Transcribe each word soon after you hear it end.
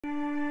Bugün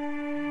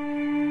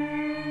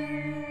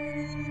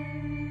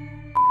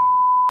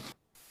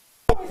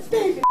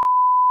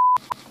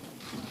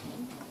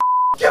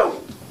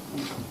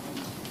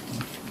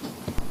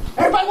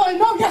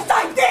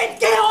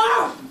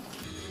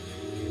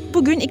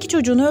iki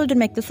çocuğunu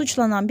öldürmekle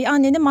suçlanan bir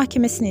annenin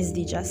mahkemesini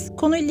izleyeceğiz.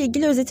 Konuyla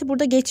ilgili özeti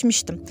burada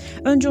geçmiştim.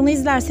 Önce onu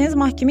izlerseniz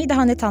mahkemeyi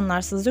daha net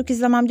anlarsınız. Yok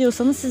izlemem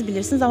diyorsanız siz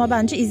bilirsiniz ama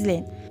bence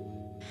izleyin.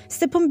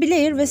 Stephen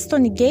Blair ve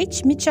Stoney Gage,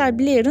 Mitchelle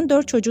Blair'in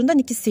 4 çocuğundan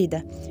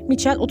ikisiydi.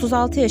 Mitchelle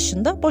 36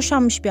 yaşında,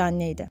 boşanmış bir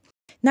anneydi.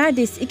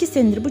 Neredeyse 2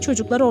 senedir bu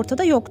çocuklar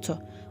ortada yoktu.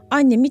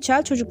 Anne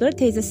Mitchelle çocukları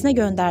teyzesine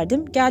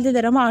gönderdim,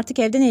 geldiler ama artık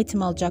evden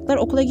eğitim alacaklar,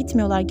 okula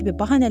gitmiyorlar gibi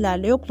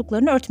bahanelerle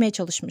yokluklarını örtmeye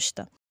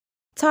çalışmıştı.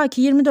 Ta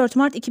ki 24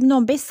 Mart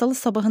 2015 Salı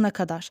sabahına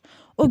kadar.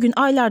 O gün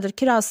aylardır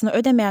kirasını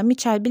ödemeyen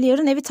Mitchelle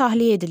Blair'in evi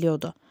tahliye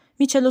ediliyordu.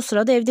 Mitchelle o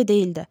sırada evde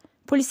değildi.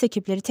 Polis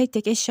ekipleri tek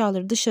tek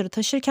eşyaları dışarı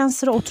taşırken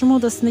sıra oturma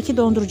odasındaki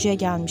dondurucuya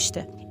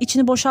gelmişti.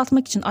 İçini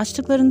boşaltmak için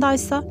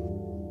açtıklarındaysa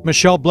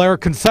Mitchelle Blair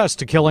confessed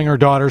to killing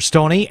her daughter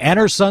Stoney and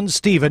her son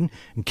Stephen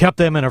and kept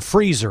them in a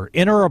freezer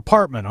in her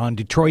apartment on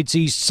Detroit's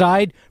East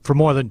Side for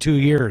more than 2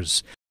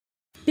 years.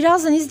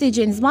 Birazdan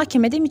izleyeceğiniz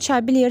mahkemede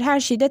Mitchelle Blair her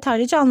şeyi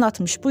detaylıca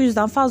anlatmış. Bu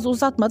yüzden fazla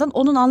uzatmadan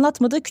onun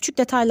anlatmadığı küçük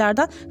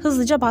detaylardan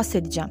hızlıca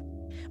bahsedeceğim.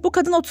 Bu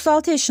kadın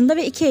 36 yaşında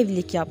ve 2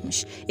 evlilik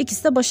yapmış.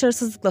 İkisi de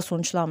başarısızlıkla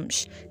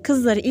sonuçlanmış.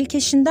 Kızları ilk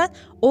eşinden,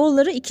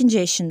 oğulları ikinci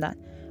eşinden.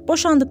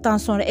 Boşandıktan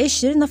sonra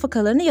eşleri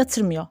nafakalarını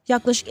yatırmıyor.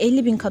 Yaklaşık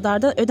 50.000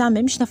 kadar da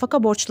ödenmemiş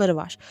nafaka borçları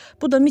var.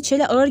 Bu da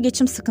Mitchell'e ağır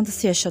geçim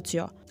sıkıntısı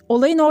yaşatıyor.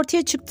 Olayın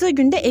ortaya çıktığı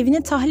günde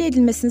evinin tahliye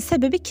edilmesinin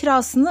sebebi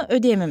kirasını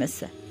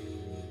ödeyememesi.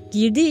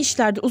 Girdiği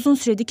işlerde uzun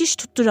süre dikiş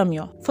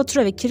tutturamıyor.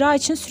 Fatura ve kira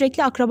için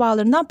sürekli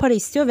akrabalarından para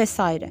istiyor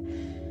vesaire.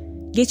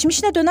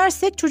 Geçmişine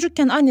dönersek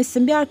çocukken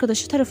annesinin bir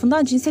arkadaşı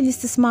tarafından cinsel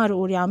istismara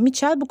uğrayan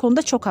Mitchelle bu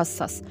konuda çok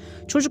hassas.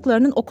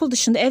 Çocuklarının okul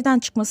dışında evden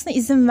çıkmasına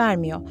izin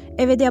vermiyor.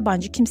 Eve de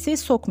yabancı kimseyi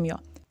sokmuyor.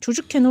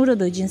 Çocukken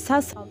uğradığı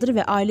cinsel saldırı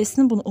ve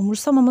ailesinin bunu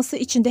umursamaması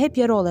içinde hep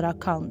yara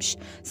olarak kalmış.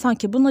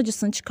 Sanki bunun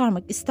acısını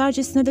çıkarmak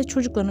istercesine de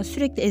çocuklarına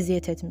sürekli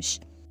eziyet etmiş.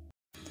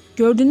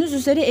 Gördüğünüz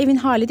üzere evin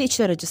hali de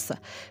içler acısı.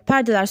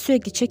 Perdeler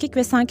sürekli çekik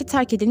ve sanki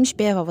terk edilmiş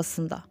bir ev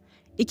havasında.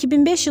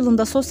 2005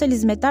 yılında sosyal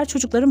hizmetler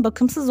çocukların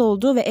bakımsız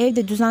olduğu ve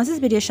evde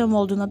düzensiz bir yaşam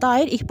olduğuna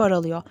dair ihbar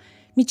alıyor.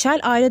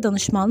 Mitchelle aile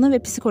danışmanlığı ve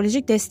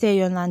psikolojik desteğe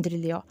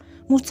yönlendiriliyor.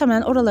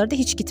 Muhtemelen oralara da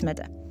hiç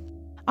gitmedi.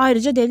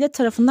 Ayrıca devlet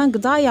tarafından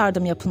gıda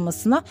yardım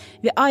yapılmasına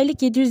ve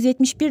aylık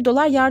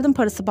 $771 yardım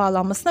parası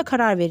bağlanmasına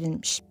karar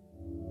verilmiş.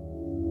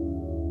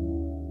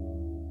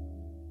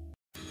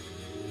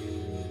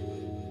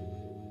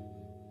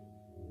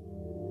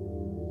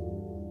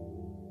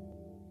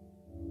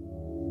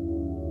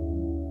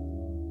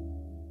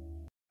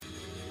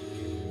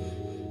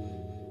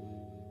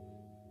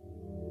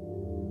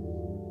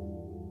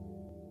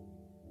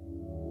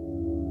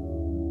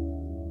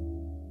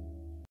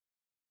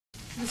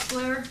 Miss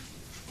Blair,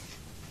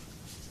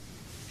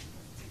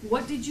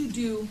 what did you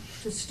do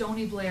to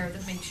Stoney Blair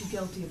that makes you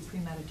guilty of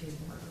premeditated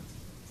murder?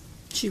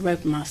 She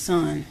raped my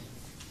son.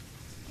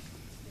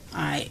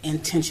 I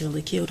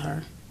intentionally killed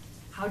her.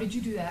 How did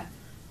you do that?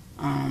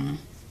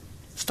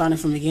 Starting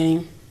from the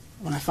beginning,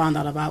 when I found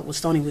out about what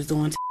Stoney was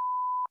doing,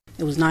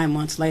 it was 9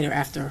 months later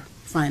after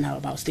finding out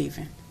about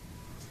Stephen.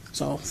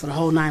 So for the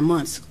whole 9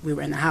 months we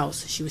were in the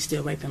house, she was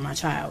still raping my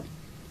child.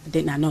 I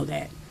did not know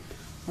that.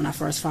 When I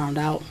first found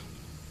out,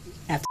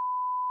 after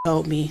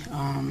told me,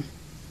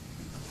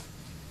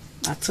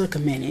 I took a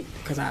minute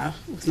because I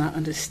was not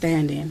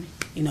understanding,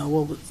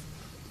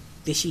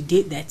 that she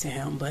did that to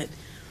him. But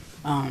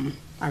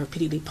I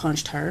repeatedly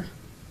punched her.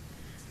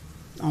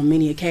 On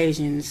many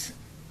occasions,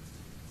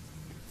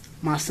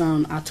 my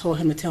son, I told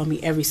him to tell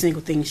me every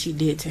single thing she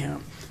did to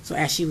him. So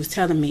as she was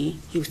telling me,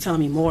 he was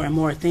telling me more and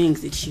more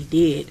things that she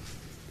did.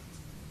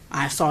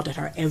 I assaulted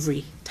her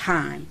every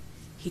time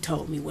he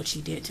told me what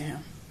she did to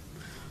him.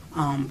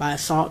 By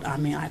assault, I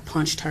mean I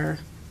punched her.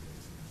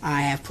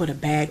 I have put a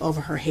bag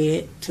over her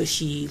head till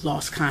she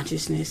lost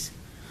consciousness.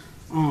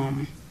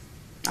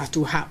 I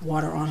threw hot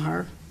water on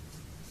her,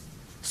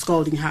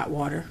 scalding hot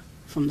water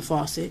from the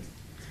faucet.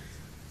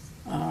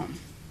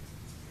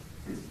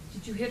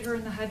 Did you hit her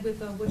in the head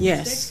with a wooden stick?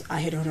 Yes, I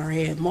hit her on her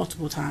head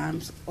multiple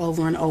times,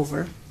 over and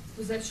over.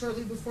 Was that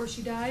shortly before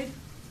she died?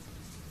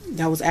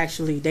 That was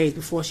actually days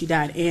before she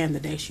died and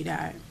the day she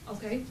died.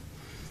 Okay.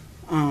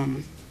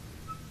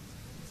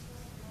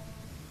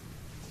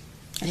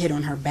 I hit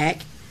on her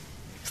back.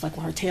 It's like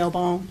on her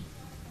tailbone.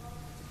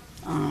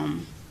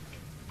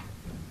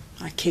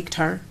 I kicked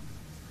her.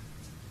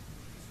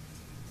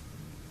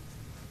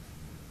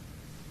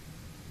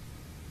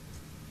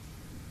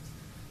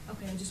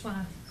 Okay, I just want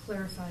to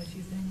clarify a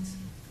few things.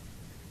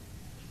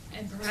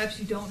 And perhaps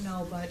you don't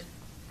know, but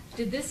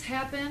did this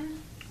happen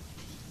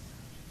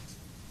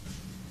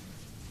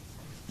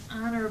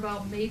on or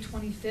about May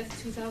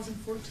 25th,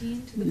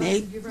 2014? To the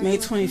best of your May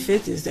recollection?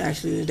 25th is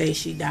actually the day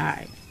she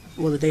died.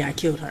 Well, the day I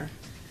killed her.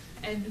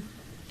 And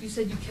you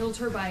said you killed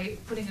her by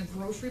putting a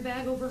grocery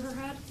bag over her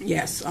head?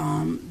 Yes,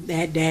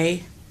 that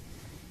day,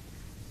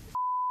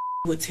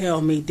 would tell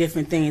me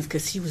different things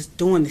because she was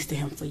doing this to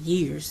him for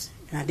years,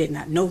 and I did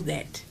not know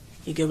that.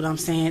 You get what I'm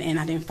saying? And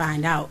I didn't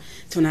find out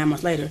till 9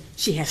 months later.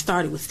 She had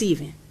started with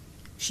Steven.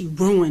 She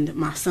ruined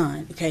my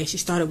son, okay? She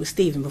started with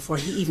Steven before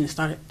he even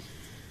started.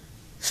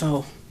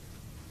 So,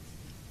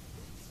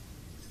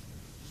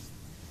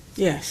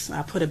 yes,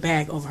 I put a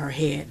bag over her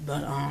head,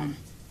 but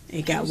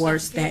it got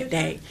worse that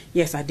day.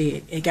 Yes, I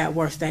did. It got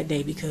worse that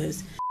day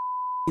because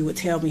she would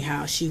tell me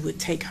how she would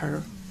take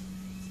her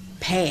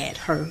pad,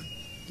 her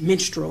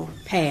menstrual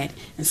pad,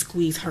 and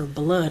squeeze her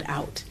blood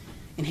out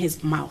in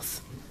his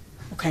mouth,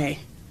 okay?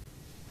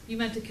 You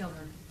meant to kill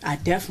her? I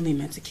definitely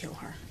meant to kill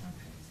her.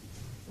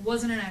 Okay. It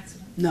wasn't an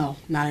accident? No,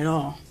 not at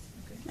all.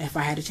 Okay. If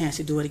I had a chance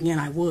to do it again,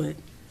 I would.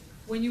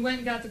 When you went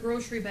and got the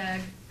grocery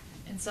bag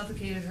and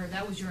suffocated her,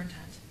 that was your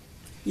intent?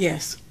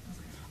 Yes.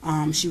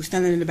 Okay. She was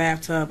standing in the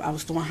bathtub. I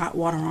was throwing hot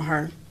water on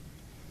her.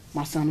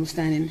 My son was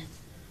standing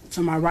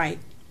to my right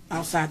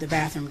outside the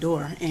bathroom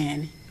door,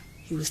 and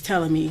he was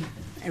telling me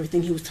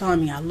everything he was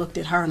telling me. I looked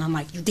at her, and I'm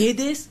like, you did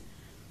this?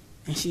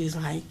 And she was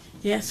like,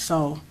 yes.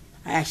 So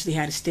I actually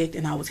had a stick,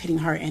 and I was hitting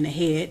her in the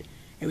head.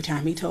 Every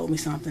time he told me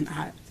something,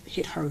 I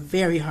hit her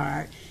very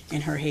hard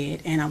in her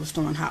head, and I was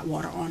throwing hot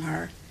water on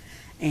her.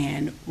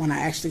 And when I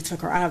actually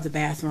took her out of the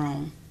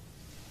bathroom,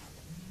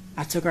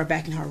 I took her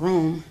back in her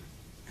room,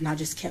 and I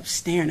just kept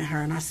staring at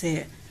her, and I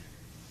said,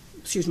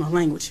 excuse my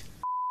language.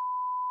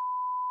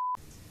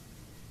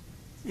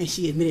 And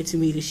she admitted to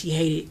me that she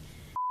hated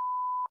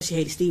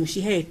Steven. She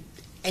hated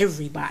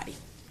everybody.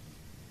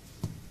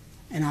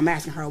 And I'm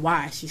asking her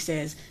why. She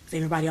says,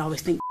 everybody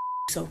always thinks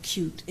so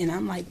cute. And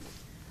I'm like,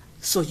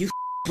 so you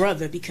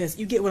brother, because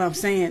you get what I'm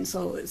saying.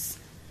 So it's,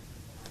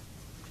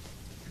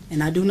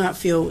 and I do not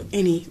feel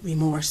any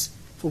remorse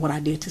for what I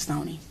did to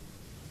Stoney,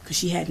 because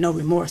she had no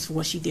remorse for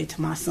what she did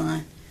to my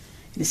son.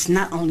 And it's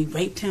not only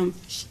raped him,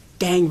 she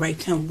gang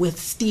raped him with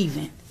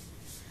Steven.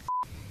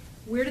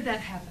 Where did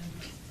that happen?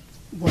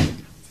 What?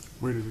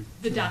 Where did it?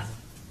 The death.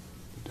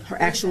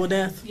 Her actual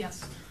death?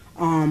 Yes.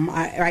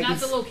 Not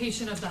the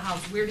location of the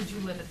house. Where did you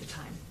live at the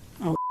time?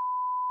 Oh.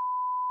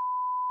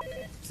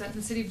 Is that in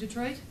the city of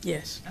Detroit?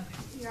 Yes.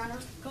 Okay. Your Honor,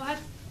 Go ahead.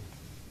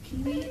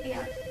 can we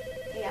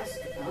ask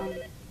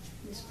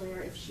Ms.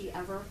 Blair if she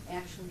ever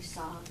actually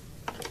saw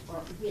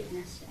or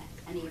witnessed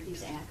any of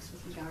these acts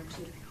with regard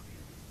to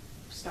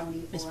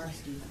Stoney or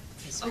Steven?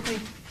 Okay.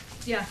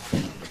 Yeah.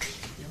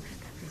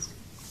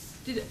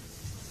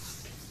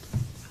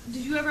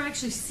 Did you ever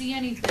actually see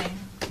anything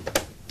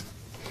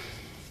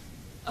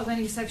of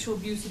any sexual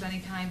abuse of any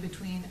kind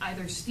between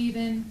either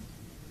Steven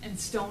and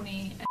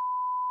Stoney?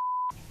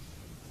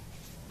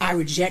 I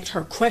reject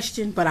her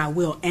question, but I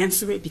will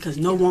answer it because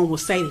no one will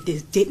say that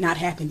this did not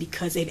happen,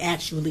 because it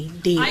actually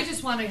did. I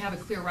just want to have a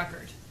clear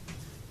record.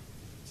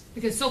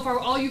 Because so far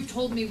all you've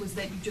told me was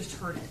that you just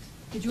heard it.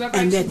 Did you ever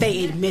And actually that they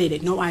see it? admitted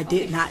it. No, I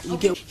did Okay. not. You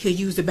Okay. get, he'll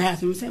use the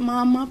bathroom and say,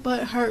 Mom, my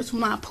butt hurts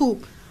when I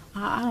poop.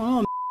 I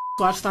don't know.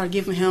 So I started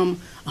giving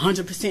him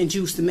 100%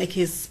 juice to make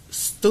his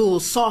stool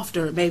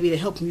softer, maybe to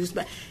help him use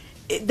the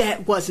bathroom.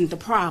 That wasn't the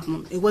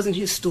problem. It wasn't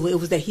his stool. It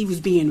was that he was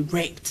being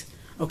raped.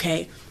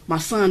 Okay? My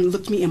son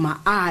looked me in my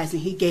eyes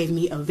and he gave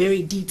me a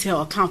very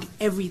detailed account of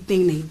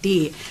everything they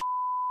did.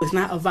 He was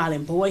not a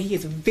violent boy. He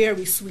is a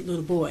very sweet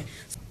little boy.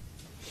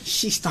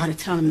 She started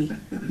telling me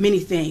many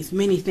things.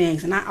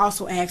 And I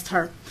also asked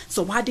her,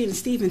 so why didn't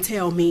Steven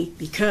tell me?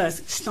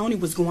 Because Stoney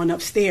was going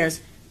upstairs,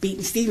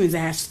 beating Steven's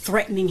ass,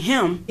 threatening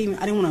him. I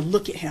didn't want to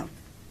look at him.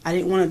 I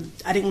didn't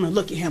want to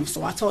look at him,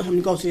 so I told him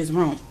to go to his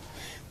room.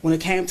 When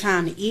it came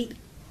time to eat,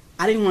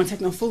 I didn't want to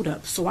take no food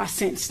up, so I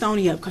sent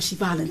Stoney up because she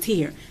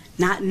volunteered,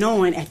 not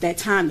knowing at that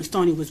time that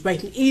Stoney was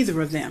raping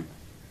either of them.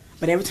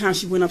 But every time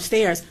she went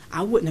upstairs,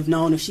 I wouldn't have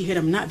known if she hit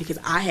him or not, because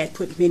I had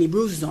put many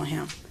bruises on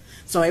him.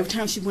 So every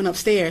time she went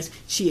upstairs,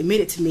 she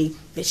admitted to me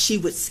that she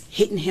was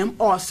hitting him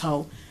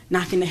also,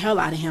 knocking the hell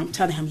out of him,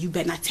 telling him, you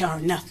better not tell her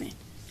nothing.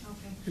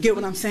 Okay. You get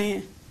what I'm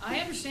saying? I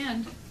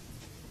understand.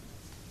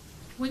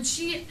 When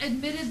she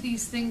admitted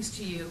these things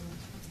to you,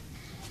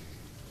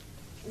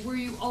 were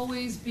you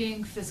always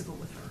being physical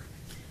with her?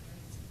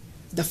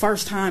 The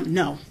first time,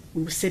 no.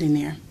 We were sitting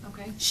there.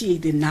 Okay. She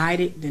denied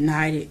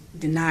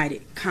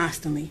it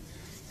constantly.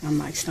 And I'm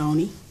like,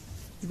 Stoney,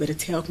 you better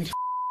tell me the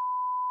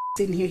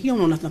sitting here. He don't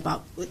know nothing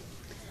about it.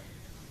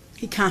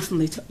 He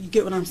constantly, you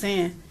get what I'm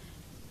saying?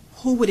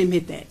 Who would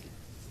admit that?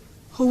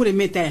 Who would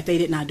admit that if they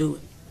did not do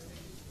it?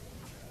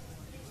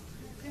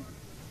 Okay.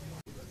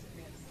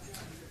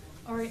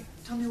 All right.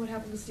 Tell me what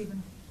happened with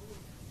Steven.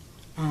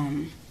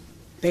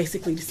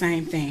 Basically the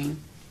same thing.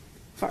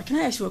 Can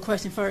I ask you a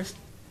question first?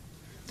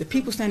 The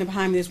people standing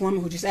behind me, this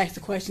woman who just asked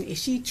the question, is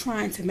she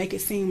trying to make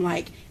it seem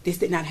like this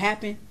did not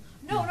happen?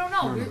 No.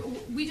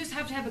 We just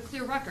have to have a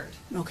clear record.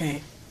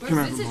 Okay.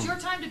 This is your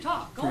time to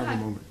talk. Go Can I have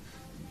ahead. a moment?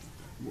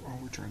 All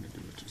we're trying to do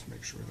is just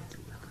make sure that the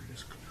record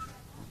is clear.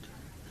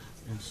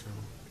 Okay. And so,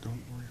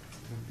 don't worry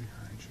about them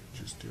behind you.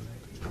 Just deal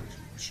with the judge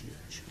and what she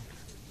asked you.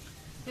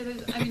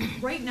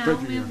 Right now,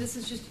 Thank you, ma'am, yeah. this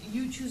is just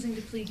you choosing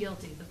to plead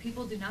guilty. The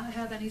people do not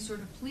have any sort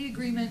of plea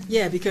agreement.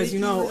 Yeah, because, with you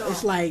know, at all.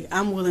 it's like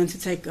I'm willing to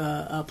take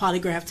a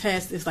polygraph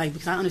test. It's like,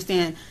 because I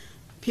understand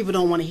people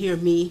don't want to hear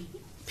me,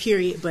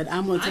 period, but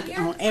I'm going to take it on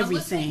I'm listening to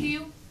everything.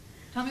 you.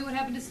 Tell me what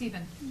happened to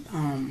Stephen.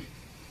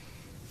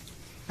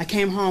 I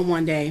came home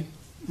one day.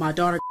 My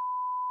daughter,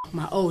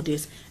 my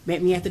oldest,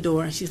 met me at the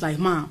door, and she's like,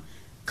 Mom,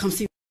 come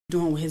see what he's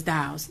doing with his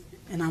dials.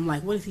 And I'm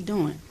like, what is he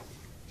doing?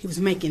 He was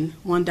making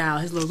one dial,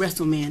 his little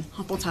wrestle man,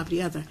 hump on top of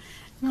the other.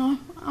 No,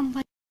 I'm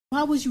like,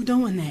 why was you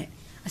doing that?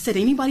 I said,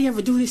 anybody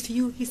ever do this to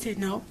you? He said,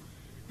 no.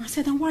 I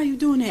said, then why are you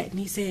doing that? And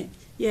he said,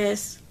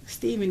 yes,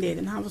 Stephen did.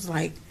 And I was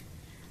like,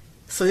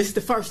 so this is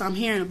the first I'm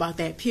hearing about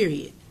that,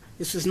 period.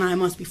 This was 9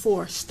 months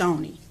before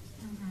Stoney.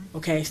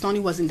 Okay, Stoney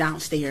wasn't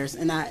downstairs,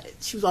 and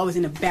she was always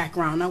in the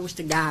background. I wish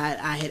to God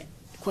I had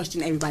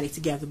questioned everybody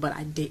together, but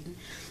I didn't.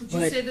 Would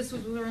you say this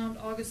was around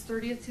August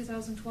 30th,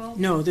 2012?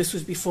 No, this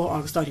was before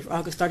August 30th.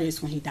 August 30th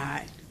is when he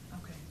died.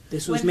 Okay.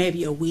 This was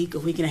maybe a week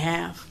and a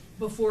half.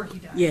 Before he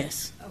died?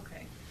 Yes.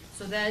 Okay.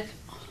 So that,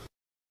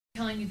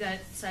 telling you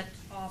that set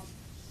off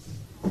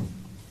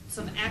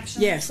some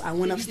action? Yes, I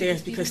went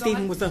upstairs because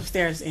Stephen was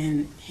upstairs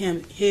in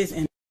his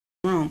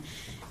room.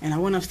 And I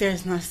went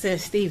upstairs and I said,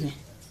 Stephen,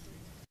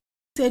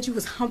 you said you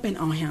was humping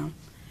on him.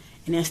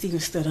 And then Stephen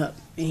stood up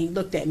and he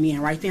looked at me,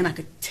 and right then I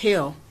could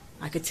tell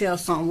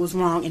something was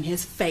wrong in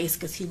his face,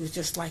 because he was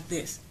just like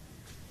this.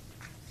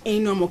 Any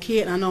normal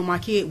kid, I know my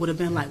kid would have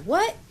been like,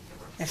 what?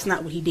 That's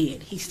not what he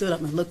did. He stood up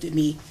and looked at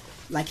me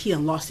like he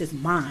done lost his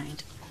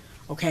mind,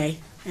 okay?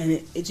 And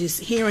it just,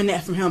 hearing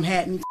that from him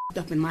had me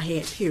up in my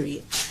head,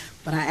 period.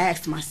 But I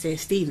asked him, I said,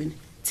 Stephen,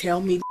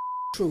 tell me the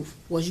truth.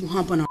 Was you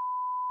humping on?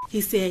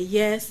 He said,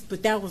 yes,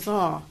 but that was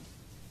all.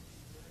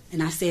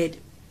 And I said,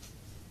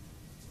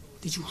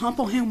 did you hump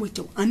on him with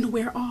your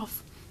underwear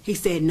off? He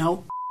said,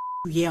 no.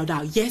 You yelled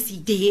out, yes, he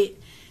did.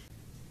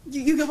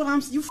 You get what I'm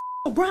saying?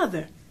 You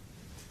brother.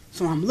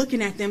 So I'm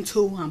looking at them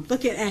two. I'm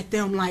looking at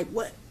them like,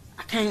 what?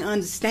 I can't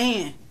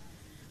understand.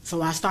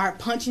 So I start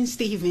punching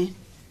Stephen.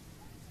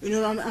 You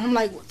know, I'm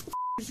like, what the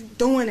is you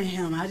doing to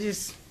him? I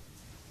just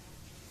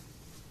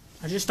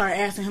start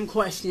asking him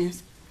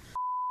questions.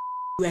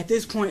 At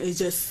this point, it's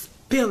just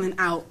spilling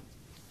out.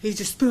 He's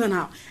just spilling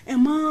out.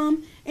 And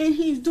Mom, and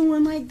he's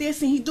doing like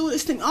this, and he do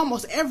this thing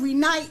almost every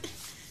night.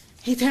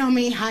 He tell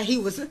me how he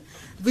was, the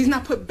reason I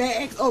put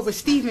bags over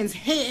Stephen's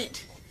head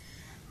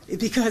is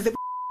because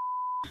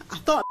I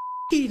thought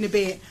he in the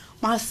bed.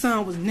 My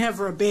son was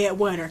never a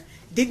bedwetter.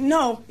 Didn't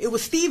know it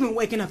was Stephen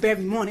waking up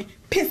every morning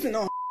pissing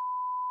on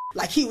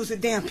like he was a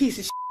damn piece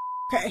of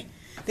okay?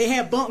 They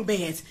had bunk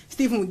beds.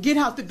 Stephen would get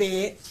out the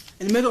bed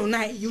in the middle of the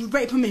night. You would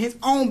rape him in his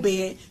own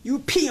bed. You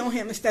would pee on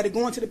him instead of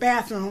going to the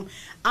bathroom.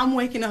 I'm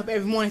waking up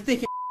every morning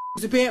thinking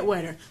he was a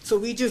bedwetter. So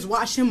we just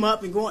wash him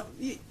up and go,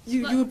 you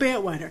a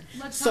bedwetter.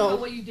 Let's talk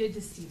about what you did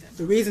to Stephen.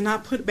 The reason I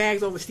put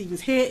bags over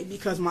Stephen's head is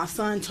because my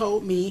son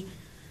told me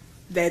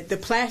that the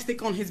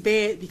plastic on his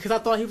bed, because I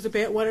thought he was a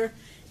bedwetter,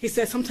 he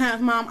said,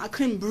 sometimes, Mom, I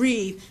couldn't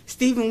breathe.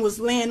 Stephen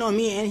was laying on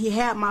me, and he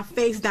had my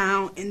face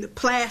down, and the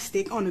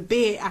plastic on the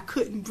bed, I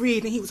couldn't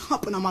breathe, and he was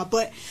humping on my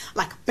butt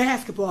like a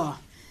basketball.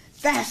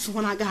 That's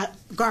when I got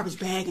a garbage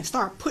bag and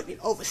started putting it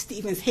over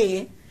Stephen's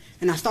head,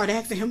 and I started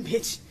asking him,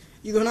 bitch,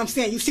 you know what I'm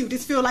saying? You see what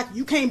this feel like?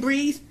 You can't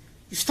breathe?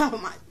 You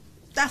stopping my...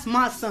 That's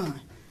my son.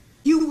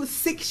 You was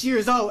 6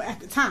 years old at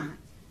the time.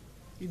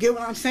 You get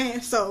what I'm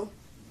saying? So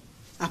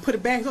I put the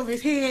bags over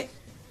his head.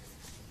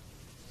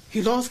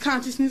 He lost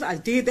consciousness. I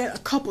did that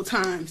a couple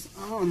times.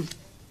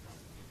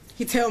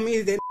 He tell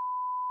me that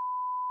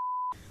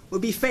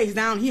would be face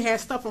down. He had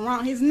stuff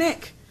around his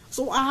neck.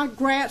 So I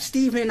grabbed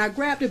Stephen, I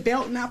grabbed a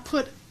belt, and I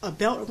put a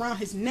belt around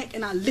his neck,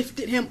 and I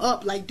lifted him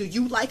up like, do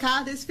you like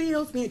how this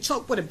feels, being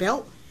choked with a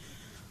belt?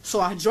 So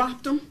I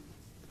dropped him.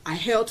 I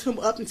held him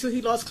up until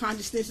he lost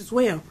consciousness as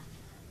well.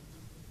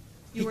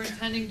 You were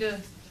intending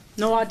to...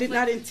 No, I did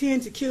not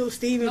intend to kill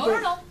Stephen.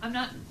 No, I'm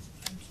not...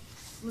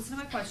 Listen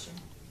to my question.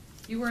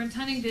 You were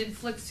intending to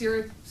inflict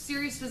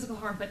serious physical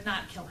harm, but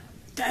not kill him.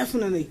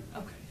 Definitely.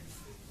 Okay.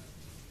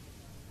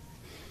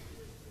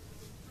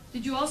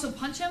 Did you also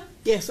punch him?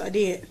 Yes, I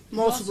did.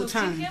 Multiple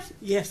times. Kick him?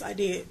 Yes, I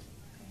did. Okay.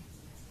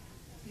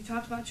 You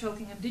talked about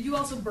choking him. Did you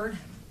also burn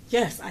him?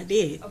 Yes, I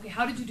did. Okay,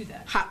 how did you do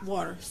that? Hot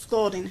water,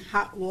 scalding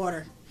hot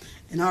water.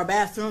 In our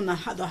bathroom, the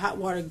hot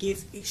water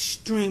gets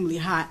extremely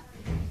hot.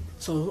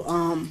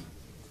 So,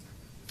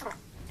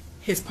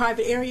 his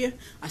private area,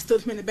 I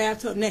stood him in the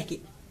bathtub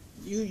naked.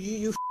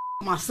 You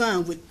my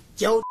son with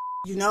your,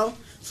 you know?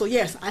 So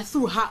yes, I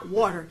threw hot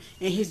water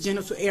in his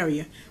genital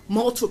area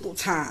multiple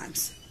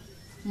times.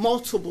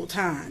 Multiple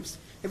times.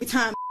 Every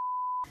time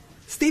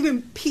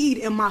Stephen peed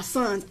in my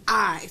son's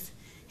eyes.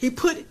 He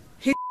put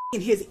his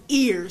in his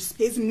ears,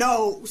 his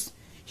nose.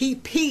 He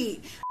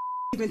peed.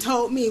 Even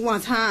told me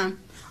one time,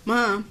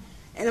 Mom,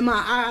 and in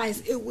my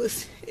eyes it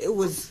was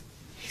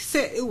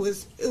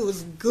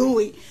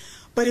gooey,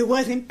 but it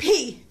wasn't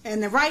pee.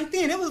 And then right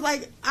then it was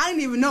like I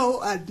didn't even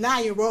know a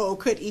 9-year-old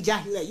could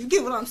ejaculate. You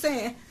get what I'm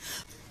saying?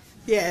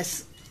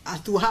 Yes, I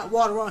threw hot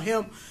water on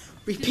him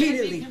repeatedly.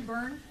 Did that make him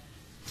burn?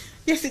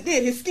 Yes, it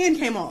did. His skin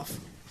came off.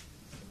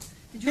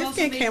 Did you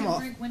also make him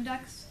drink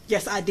Windex?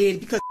 Yes, I did,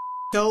 because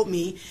told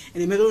me in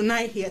the middle of the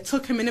night he had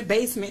took him in the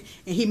basement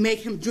and he make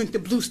him drink the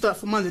blue stuff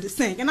from under the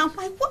sink. And I'm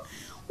like,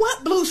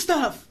 what blue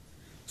stuff?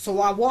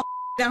 So I walked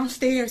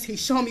downstairs. He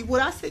showed me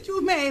what I said.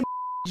 You made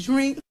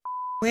drink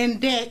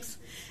Windex.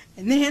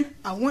 And then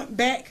I went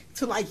back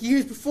to like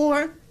years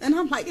before, and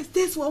I'm like, is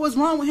this what was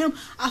wrong with him?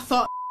 I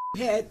thought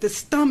he had the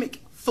stomach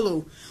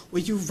flu,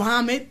 where you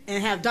vomit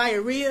and have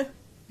diarrhea.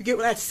 You get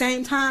what at the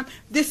same time?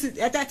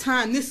 At that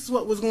time, this is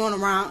what was going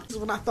around. This is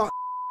what I thought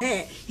he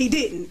had. He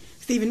didn't.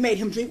 Stephen made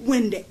him drink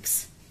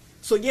Windex.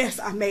 So yes,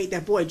 I made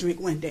that boy drink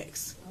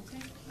Windex.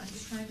 Okay, I'm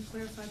just trying to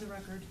clarify the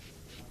record.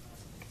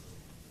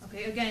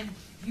 Okay, again,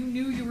 you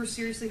knew you were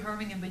seriously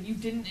harming him, but you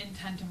didn't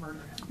intend to murder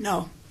him.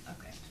 No.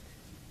 Okay.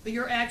 But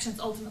your actions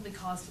ultimately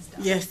caused his death.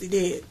 Yes, they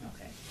did.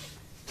 Okay.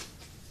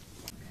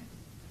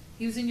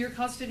 He was in your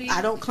custody?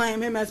 I don't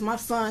claim him as my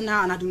son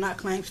now, and I do not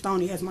claim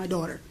Stoney as my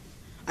daughter.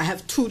 I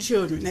have 2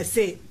 children. That's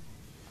it.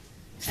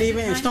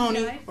 Stephen and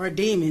Stoney are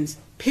demons,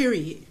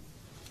 period.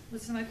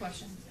 Listen to my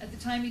question. At the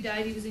time he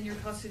died, he was in your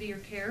custody or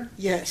care?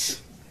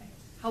 Yes. Okay.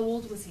 How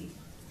old was he?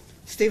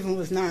 Stephen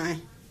was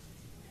 9.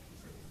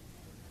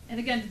 And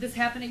again, did this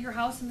happen at your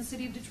house in the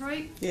city of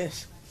Detroit?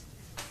 Yes.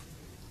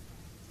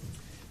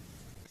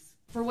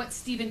 For what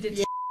Stephen did,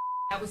 yeah.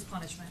 That was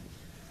punishment.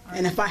 All right.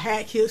 And if I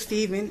had killed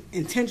Stephen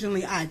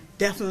intentionally, I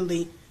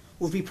definitely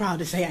would be proud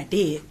to say I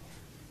did.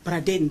 But I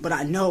didn't. But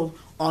I know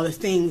all the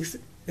things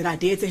that I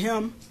did to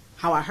him,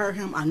 how I hurt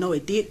him, I know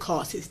it did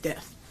cause his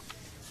death.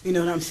 You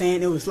know what I'm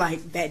saying? It was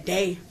like that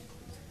day,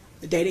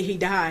 the day that he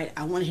died,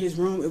 I went in his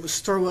room, it was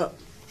throw up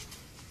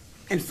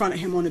in front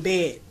of him on the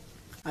bed.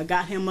 I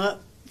got him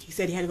up. He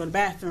said he had to go to the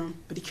bathroom,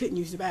 but he couldn't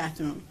use the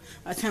bathroom.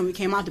 By the time we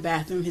came out the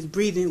bathroom, his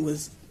breathing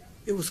was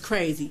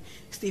crazy.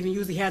 Stephen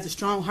usually has a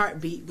strong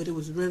heartbeat, but it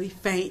was really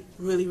faint,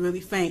 really,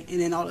 really faint. And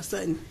then all of a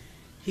sudden,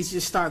 he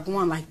just started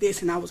going like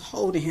this, and I was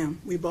holding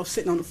him. We were both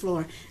sitting on the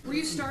floor. Were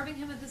you starving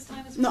him at this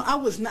time as well?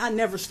 No, I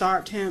never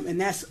starved him,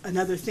 and that's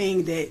another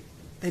thing that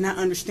they're not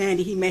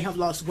understanding. He may have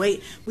lost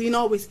weight. We didn't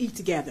always eat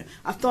together.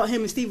 I thought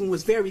him and Stephen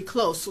was very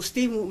close, so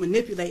Stephen would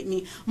manipulate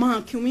me.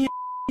 Mom, can we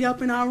eat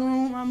up in our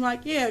room? I'm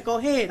like, yeah, go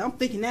ahead. I'm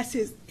thinking that's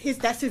his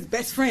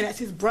best friend, that's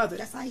his brother.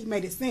 That's how he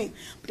made it seem,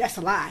 but that's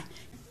a lie.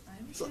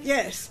 So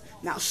yes,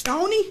 now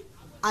Stoney,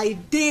 I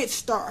did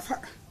starve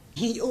her.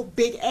 Your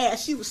big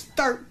ass, she was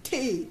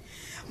 13.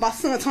 My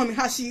son told me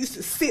how she used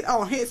to sit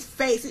on his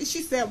face, and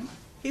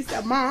he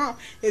said, Mom,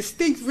 it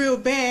stinks real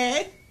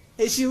bad.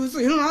 And she was,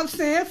 you know what I'm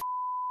saying?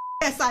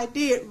 Yes, I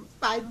did.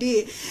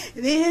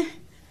 And then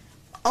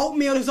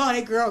oatmeal is all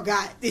that girl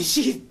got. And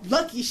she's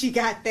lucky she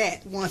got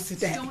that once a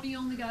day. Stoney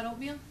only got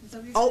oatmeal? Is that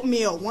what you're saying?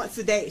 Oatmeal once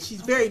a day.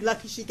 She's very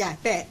lucky she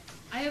got that.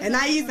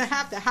 I even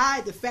have to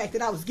hide the fact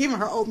that I was giving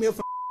her oatmeal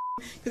for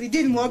because he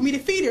didn't want me to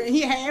feed her, and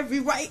he had every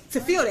right to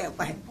feel that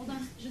way. Hold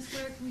on. Ms.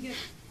 Blair, can we get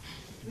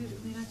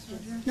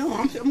Kleenex? No,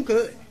 I'm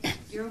good.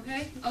 You're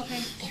okay?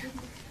 Okay.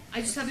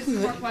 I just have a few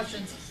more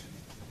questions.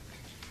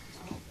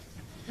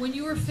 When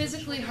you were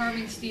physically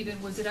harming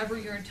Stephen, was it ever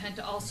your intent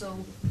to also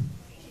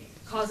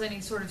cause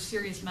any sort of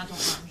serious mental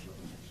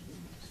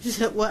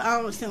harm? Well, I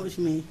don't understand what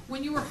you mean.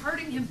 When you were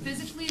hurting him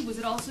physically, was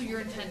it also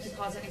your intent to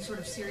cause any sort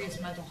of serious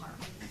mental harm?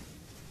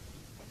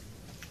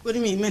 What do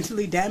you mean,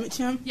 mentally damage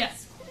him?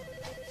 Yes.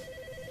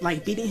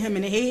 Like beating him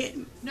in the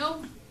head?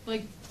 No,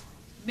 like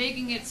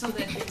making it so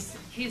that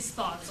his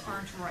thoughts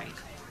aren't right.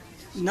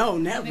 No,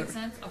 never. Does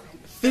that make sense? Okay.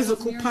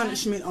 Physical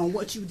punishment on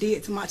what you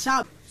did to my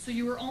child. So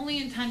you were only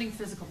intending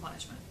physical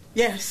punishment?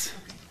 Yes.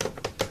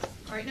 Okay.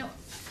 All right, now,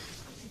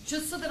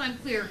 just so that I'm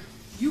clear,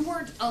 you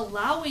weren't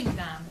allowing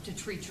them to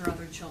treat your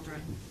other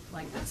children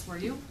like this, were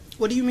you?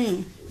 What do you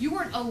mean? You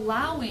weren't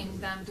allowing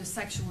them to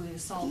sexually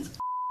assault.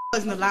 I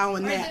wasn't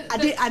allowing that.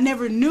 I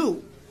never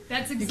knew.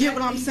 That's exactly, you get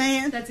what I'm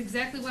saying? That's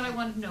exactly what I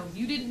wanted to know.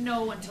 You didn't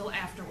know until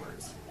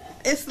afterwards.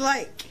 It's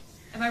like...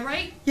 Am I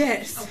right?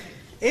 Yes. Okay.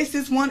 It's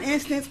this one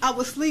instance, I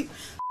was asleep.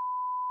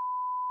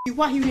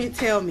 Why you didn't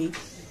tell me?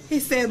 He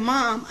said,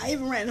 Mom, I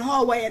even ran in the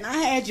hallway and I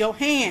had your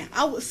hand.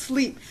 I was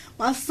asleep.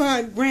 My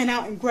son ran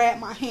out and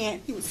grabbed my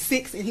hand. He was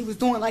 6 and he was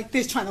doing like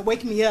this, trying to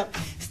wake me up.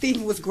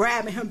 Stephen was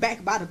grabbing him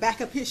back by the back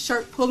of his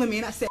shirt, pulling me,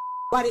 and I said,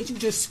 why didn't you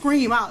just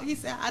scream out? He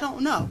said, I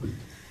don't know.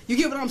 You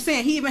get what I'm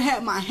saying? He even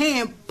had my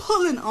hand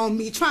pulling on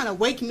me, trying to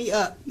wake me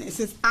up. And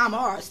since I'm a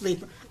hard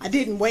sleeper, I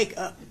didn't wake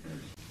up.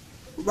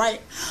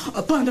 Right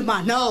up under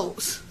my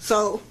nose.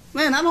 So,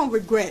 man, I don't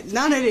regret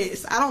none of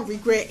this. I don't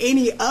regret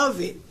any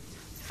of it.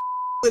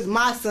 With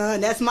my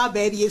son, that's my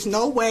baby. There's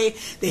no way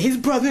that his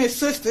brother and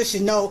sister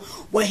should know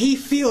what he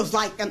feels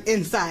like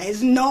inside.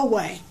 There's no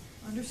way.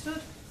 Understood.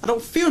 I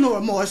don't feel no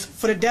remorse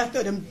for the death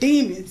of them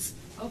demons.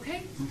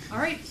 Okay. All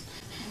right.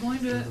 I'm going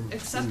to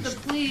accept the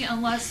plea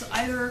unless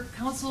either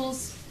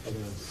counsel's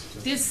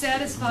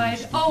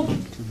dissatisfied. Oh,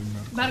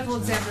 medical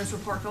examiner's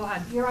report. Go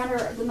ahead. Your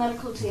Honor, the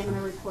medical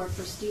examiner report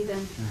for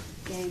Stephen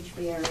Gage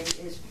Barry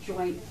is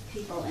Joint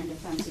People and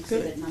Defense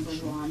Exhibit number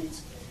 1.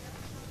 It's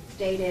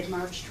dated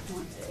March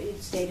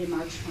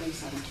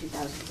 27,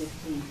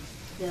 2015.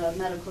 The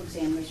medical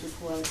examiner's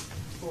report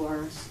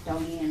for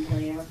Stoney and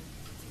Blair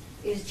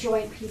is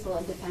Joint People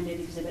and Defendant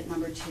Exhibit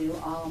Number 2,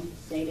 all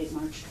dated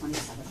March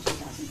 27,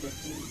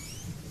 2015.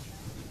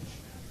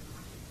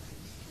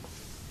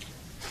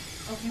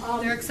 Okay,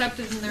 they're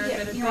accepted and they're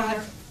admitted. Your Go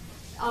ahead.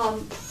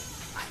 Honor,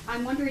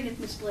 I'm wondering if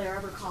Ms. Blair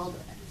ever called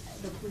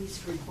the police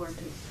to report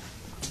it.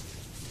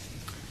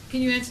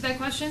 Can you answer that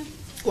question?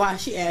 Why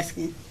is she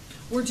asking?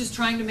 We're just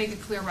trying to make a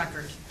clear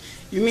record.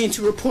 You mean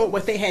to report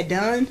what they had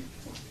done?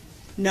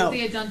 No. What they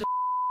had done to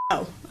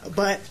No.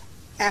 But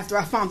after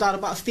I found out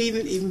about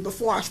Steven, even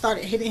before I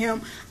started hitting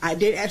him, I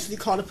did actually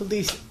call the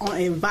police on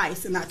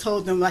advice, and I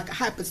told them like a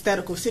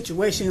hypothetical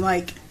situation,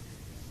 like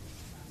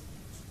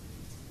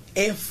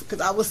because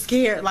I was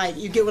scared, like,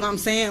 you get what I'm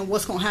saying,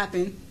 what's going to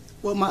happen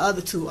with my other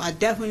two. I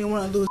definitely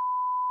want to lose.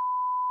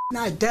 And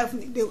I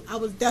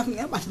was definitely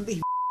about to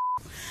leave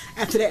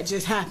after that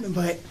just happened,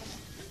 but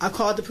I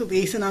called the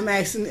police and I'm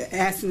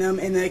asking them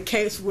in a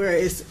case where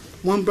it's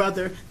one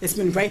brother that's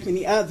been raping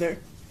the other,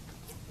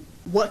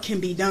 what can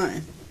be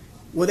done?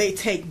 Will they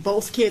take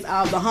both kids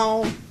out of the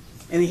home?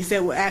 And he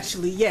said, well,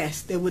 actually,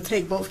 yes, they would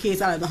take both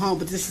kids out of the home,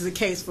 but this is a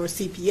case for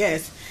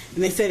CPS.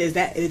 And they said,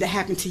 did that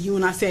happen to you?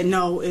 And I said,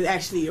 no, it's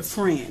actually a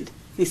friend.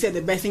 He said,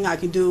 the best thing I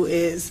can do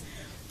is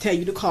tell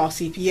you to call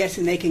CPS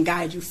and they can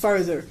guide you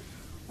further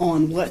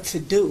on what to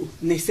do.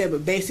 And they said,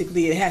 but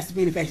basically it has to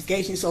be an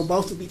investigation, so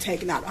both will be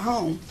taken out of the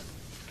home.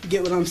 You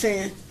get what I'm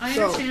saying? I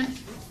understand.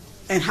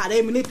 And how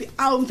they manipulate,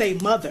 I was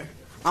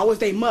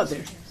their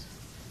mother.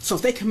 So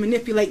if they can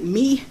manipulate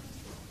me,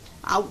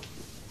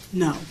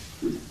 no.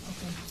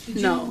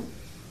 No.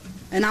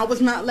 And I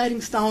was not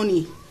letting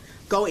Stoney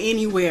go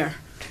anywhere.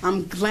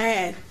 I'm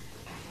glad.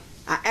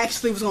 I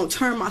actually was going to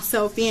turn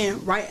myself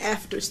in right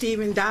after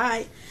Steven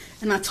died.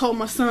 And I told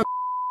my son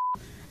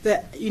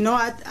that,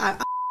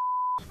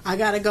 I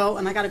got to go,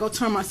 and I got to go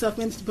turn myself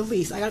into the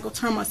police. I got to go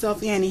turn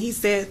myself in. And he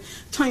said,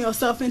 turn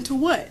yourself into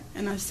what?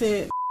 And I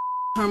said,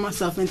 turn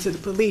myself into the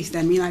police.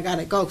 That means I got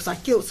to go because I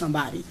killed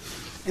somebody.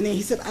 And then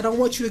he said, I don't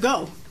want you to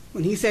go.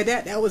 When he said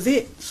that, that was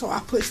it. So I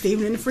put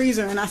Steven in the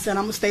freezer, and I said,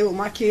 I'm going to stay with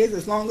my kids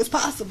as long as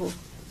possible.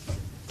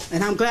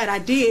 And I'm glad I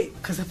did,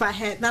 because if I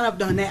had not have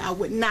done that, I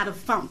would not have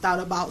found out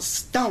about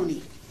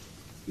Stoney.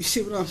 You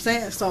see what I'm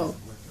saying? So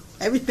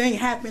everything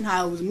happened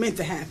how it was meant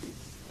to happen.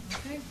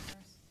 Okay.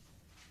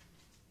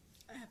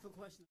 I have a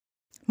question.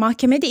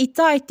 Mahkemede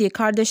iddia ettiği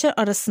kardeşler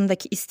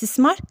arasındaki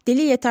istismar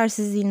delil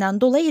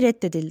yetersizliğinden dolayı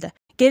reddedildi.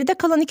 Geride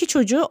kalan iki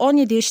çocuğu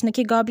 17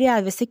 yaşındaki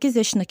Gabriel ve 8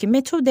 yaşındaki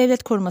Matthew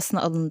devlet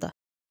korumasına alındı.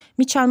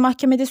 Mitchell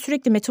mahkemede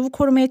sürekli Matthew'u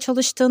korumaya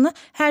çalıştığını,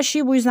 her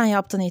şeyi bu yüzden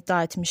yaptığını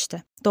iddia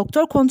etmişti.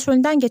 Doktor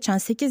kontrolünden geçen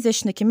 8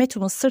 yaşındaki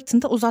Matthew'un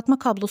sırtında uzatma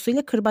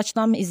kablosuyla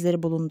kırbaçlanma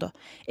izleri bulundu.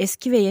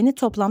 Eski ve yeni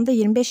toplamda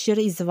 25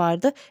 yara izi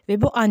vardı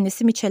ve bu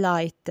annesi Mitchell'e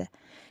aitti.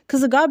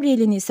 Kızı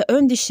Gabriel'in ise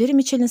ön dişleri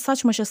Mitchell'in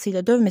saç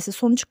maşasıyla dövmesi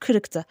sonucu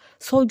kırıktı.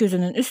 Sol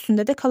gözünün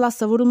üstünde de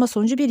kalasla vurulma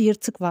sonucu bir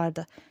yırtık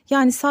vardı.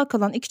 Yani sağ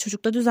kalan iki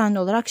çocuk da düzenli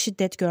olarak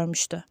şiddet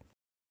görmüştü.